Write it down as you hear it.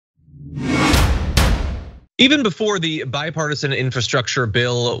Even before the bipartisan infrastructure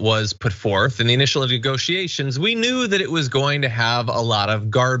bill was put forth in the initial negotiations, we knew that it was going to have a lot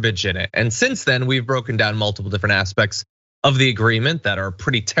of garbage in it. And since then, we've broken down multiple different aspects of the agreement that are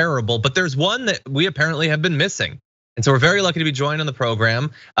pretty terrible, but there's one that we apparently have been missing. And so we're very lucky to be joined on the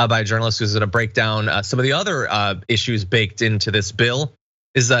program by a journalist who's gonna break down some of the other issues baked into this bill.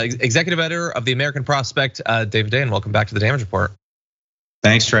 Is executive editor of the American Prospect, David Dayen. Welcome back to the Damage Report.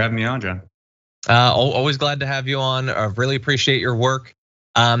 Thanks for having me on, John. Always glad to have you on. I really appreciate your work.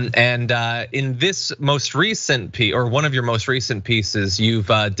 And in this most recent piece, or one of your most recent pieces, you've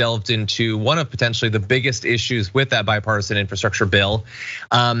delved into one of potentially the biggest issues with that bipartisan infrastructure bill.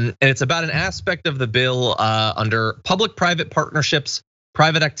 And it's about an aspect of the bill under public-private partnerships,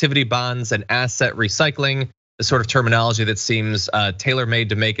 private activity bonds, and asset recycling. The sort of terminology that seems tailor-made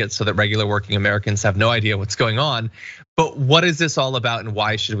to make it so that regular working Americans have no idea what's going on. But what is this all about, and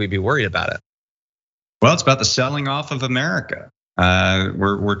why should we be worried about it? Well, it's about the selling off of America.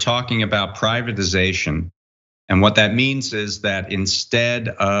 We're talking about privatization. And what that means is that instead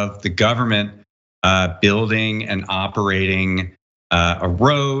of the government building and operating a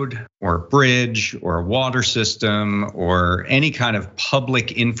road or a bridge or a water system or any kind of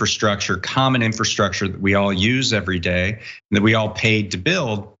public infrastructure, common infrastructure that we all use every day and that we all paid to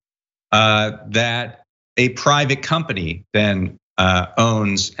build, that a private company then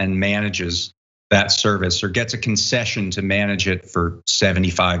owns and manages that service or gets a concession to manage it for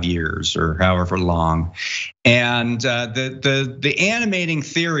 75 years or however long. And the animating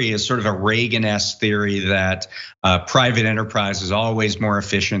theory is sort of a Reagan-esque theory that private enterprise is always more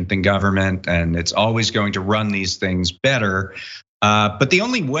efficient than government and it's always going to run these things better. But the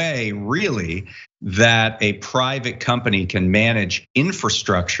only way really that a private company can manage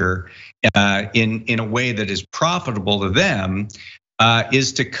infrastructure in a way that is profitable to them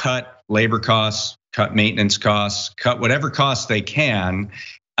is to cut labor costs, cut maintenance costs, cut whatever costs they can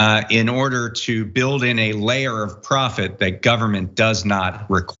in order to build in a layer of profit that government does not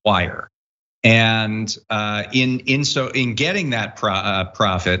require. And in getting that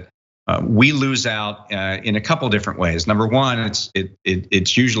profit, we lose out in a couple different ways. Number one,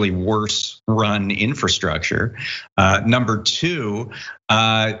 it's usually worse run infrastructure. Number two,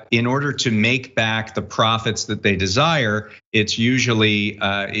 in order to make back the profits that they desire, it usually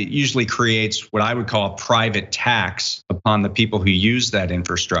creates what I would call a private tax upon the people who use that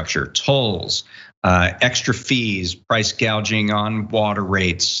infrastructure, tolls, extra fees, price gouging on water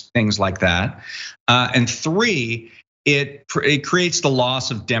rates, things like that. And three, it creates the loss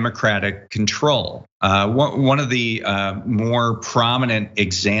of democratic control. One of the more prominent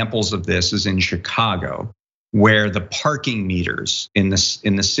examples of this is in Chicago, where the parking meters in the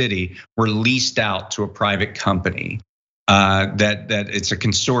city were leased out to a private company. That it's a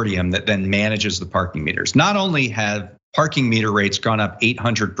consortium that then manages the parking meters. Not only have parking meter rates gone up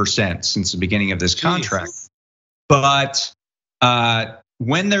 800% since the beginning of this contract, but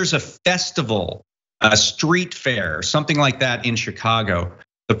when there's a festival, a street fair, something like that in Chicago,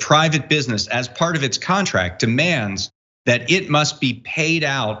 the private business, as part of its contract, demands that it must be paid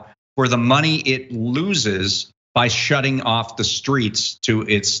out for the money it loses by shutting off the streets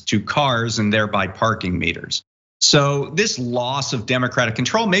to cars and thereby parking meters. So this loss of democratic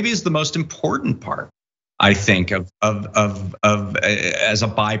control maybe is the most important part, I think, of as a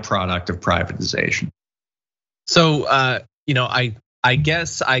byproduct of privatization. So I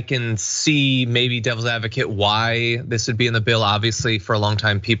guess I can see, maybe devil's advocate, why this would be in the bill. Obviously, for a long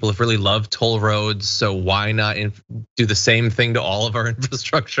time, people have really loved toll roads, so why not do the same thing to all of our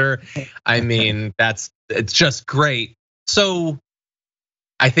infrastructure? I mean, it's just great. So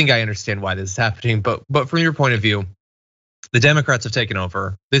I think I understand why this is happening, but from your point of view, the Democrats have taken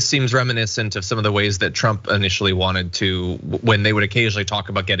over. This seems reminiscent of some of the ways that Trump initially wanted to, when they would occasionally talk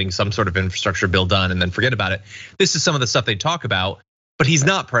about getting some sort of infrastructure bill done and then forget about it. This is some of the stuff they talk about. But he's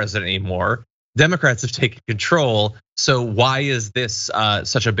not president anymore. Democrats have taken control. So why is this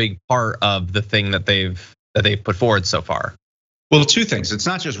such a big part of the thing that they've put forward so far? Well, two things. It's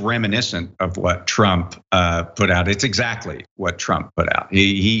not just reminiscent of what Trump put out. It's exactly what Trump put out.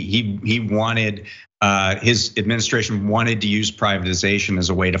 He wanted, his administration wanted to use privatization as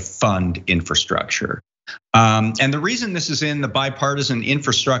a way to fund infrastructure. And the reason this is in the bipartisan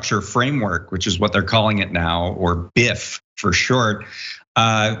infrastructure framework, which is what they're calling it now, or BIF for short,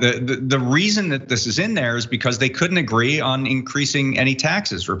 the reason that this is in there is because they couldn't agree on increasing any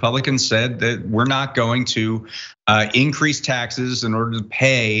taxes. Republicans said that we're not going to increase taxes in order to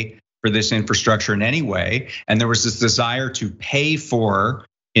pay for this infrastructure in any way. And there was this desire to pay for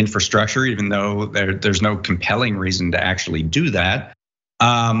infrastructure, even though there's no compelling reason to actually do that.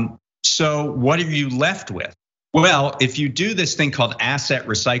 So what are you left with? Well, if you do this thing called asset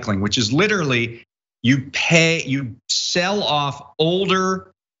recycling, which is literally you sell off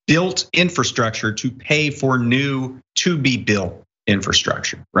older built infrastructure to pay for new to be built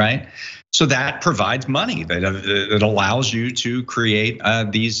infrastructure, right? So that provides money that allows you to create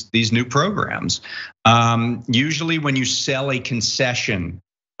these new programs. Usually when you sell a concession,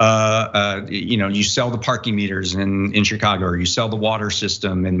 you sell the parking meters in Chicago, or you sell the water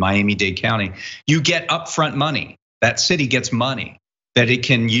system in Miami-Dade County, you get upfront money. That city gets money that it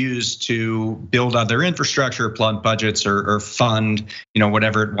can use to build other infrastructure, plug budgets, or fund,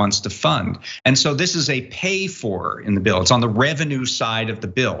 whatever it wants to fund. And so this is a pay for in the bill. It's on the revenue side of the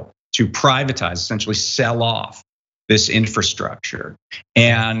bill to privatize, essentially sell off this infrastructure.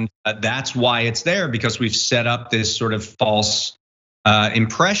 And that's why it's there, because we've set up this sort of false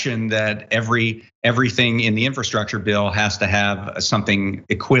impression that everything in the infrastructure bill has to have something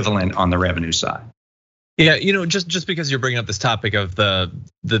equivalent on the revenue side. Yeah, just because you're bringing up this topic of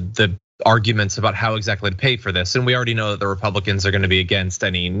the arguments about how exactly to pay for this, and we already know that the Republicans are going to be against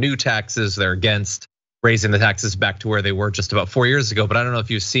any new taxes. They're against raising the taxes back to where they were just about 4 years ago. But I don't know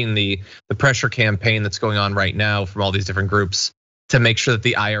if you've seen the pressure campaign that's going on right now from all these different groups to make sure that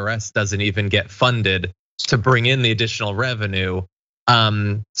the IRS doesn't even get funded to bring in the additional revenue.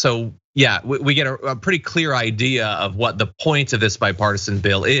 So yeah, we get a pretty clear idea of what the point of this bipartisan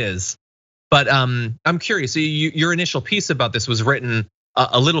bill is. But I'm curious, your initial piece about this was written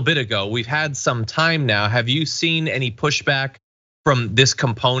a little bit ago. We've had some time now. Have you seen any pushback from this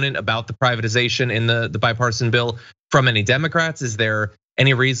component about the privatization in the bipartisan bill from any Democrats? Is there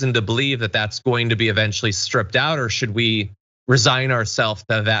any reason to believe that that's going to be eventually stripped out, or should we resign ourselves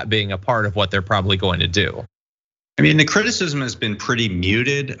to that being a part of what they're probably going to do? I mean, the criticism has been pretty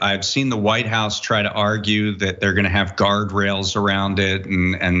muted. I've seen the White House try to argue that they're going to have guardrails around it,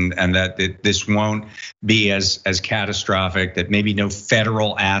 and that this won't be as catastrophic, that maybe no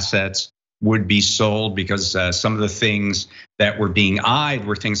federal assets would be sold, because some of the things that were being eyed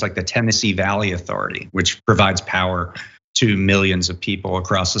were things like the Tennessee Valley Authority, which provides power to millions of people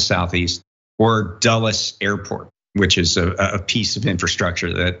across the Southeast, or Dulles Airport, which is a piece of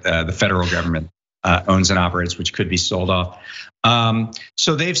infrastructure that the federal government owns and operates, which could be sold off.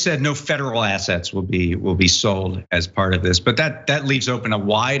 So they've said no federal assets will be sold as part of this, but that leaves open a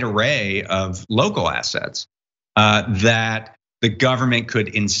wide array of local assets that the government could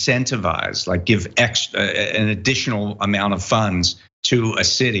incentivize, like give an additional amount of funds to a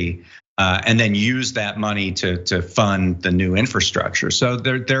city, and then use that money to fund the new infrastructure. So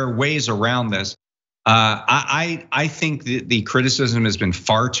there are ways around this. I think the criticism has been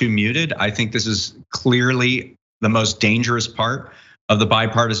far too muted. I think this is clearly the most dangerous part of the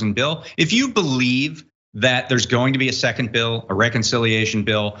bipartisan bill. If you believe that there's going to be a second bill, a reconciliation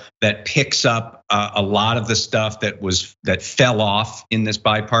bill that picks up a lot of the stuff that fell off in this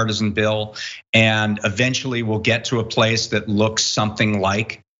bipartisan bill, and eventually we'll get to a place that looks something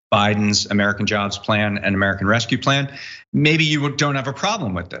like Biden's American Jobs Plan and American Rescue Plan, maybe you don't have a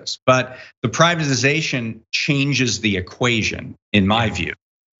problem with this. But the privatization changes the equation, in my view.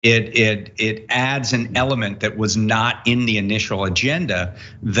 It adds an element that was not in the initial agenda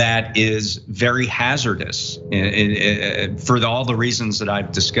that is very hazardous for all the reasons that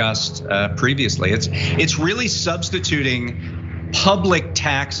I've discussed previously. It's really substituting public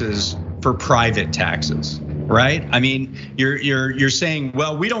taxes for private taxes, right? I mean, you're saying,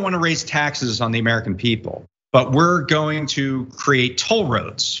 well, we don't want to raise taxes on the American people, but we're going to create toll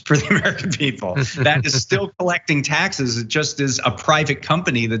roads for the American people. That is still collecting taxes. It just is a private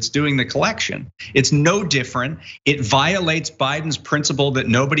company that's doing the collection. It's no different. It violates Biden's principle that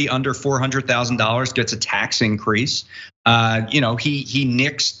nobody under $400,000 gets a tax increase. He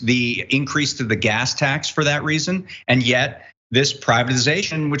nixed the increase to the gas tax for that reason, and yet this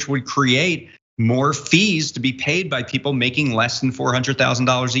privatization, which would create more fees to be paid by people making less than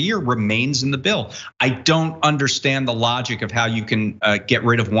 $400,000 a year, remains in the bill. I don't understand the logic of how you can get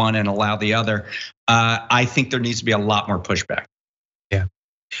rid of one and allow the other. I think there needs to be a lot more pushback. Yeah.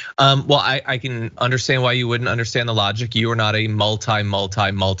 Well, I can understand why you wouldn't understand the logic. You are not a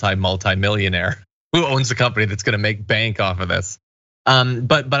multi-millionaire who owns a company that's going to make bank off of this.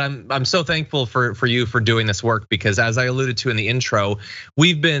 But I'm so thankful for you for doing this work, because as I alluded to in the intro,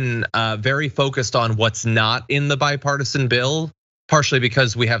 we've been very focused on what's not in the bipartisan bill, partially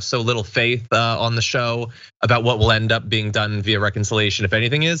because we have so little faith on the show about what will end up being done via reconciliation, if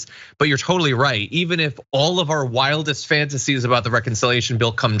anything is. But you're totally right. Even if all of our wildest fantasies about the reconciliation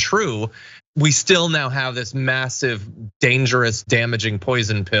bill come true, we still now have this massive, dangerous, damaging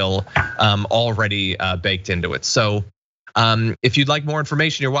poison pill already baked into it. So If you'd like more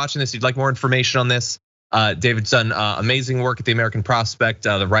information, you're watching this, you'd like more information on this, David's done amazing work at the American Prospect.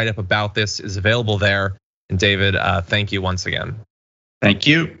 The write-up about this is available there. And David, thank you once again. Thank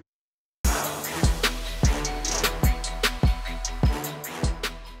you.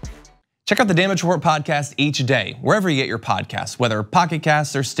 Check out the Damage Report podcast each day, wherever you get your podcasts, whether Pocket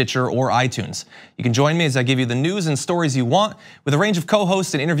Casts or Stitcher or iTunes. You can join me as I give you the news and stories you want, with a range of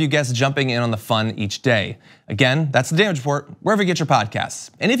co-hosts and interview guests jumping in on the fun each day. Again, that's the Damage Report, wherever you get your podcasts.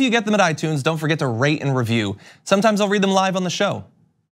 And if you get them at iTunes, don't forget to rate and review. Sometimes I'll read them live on the show.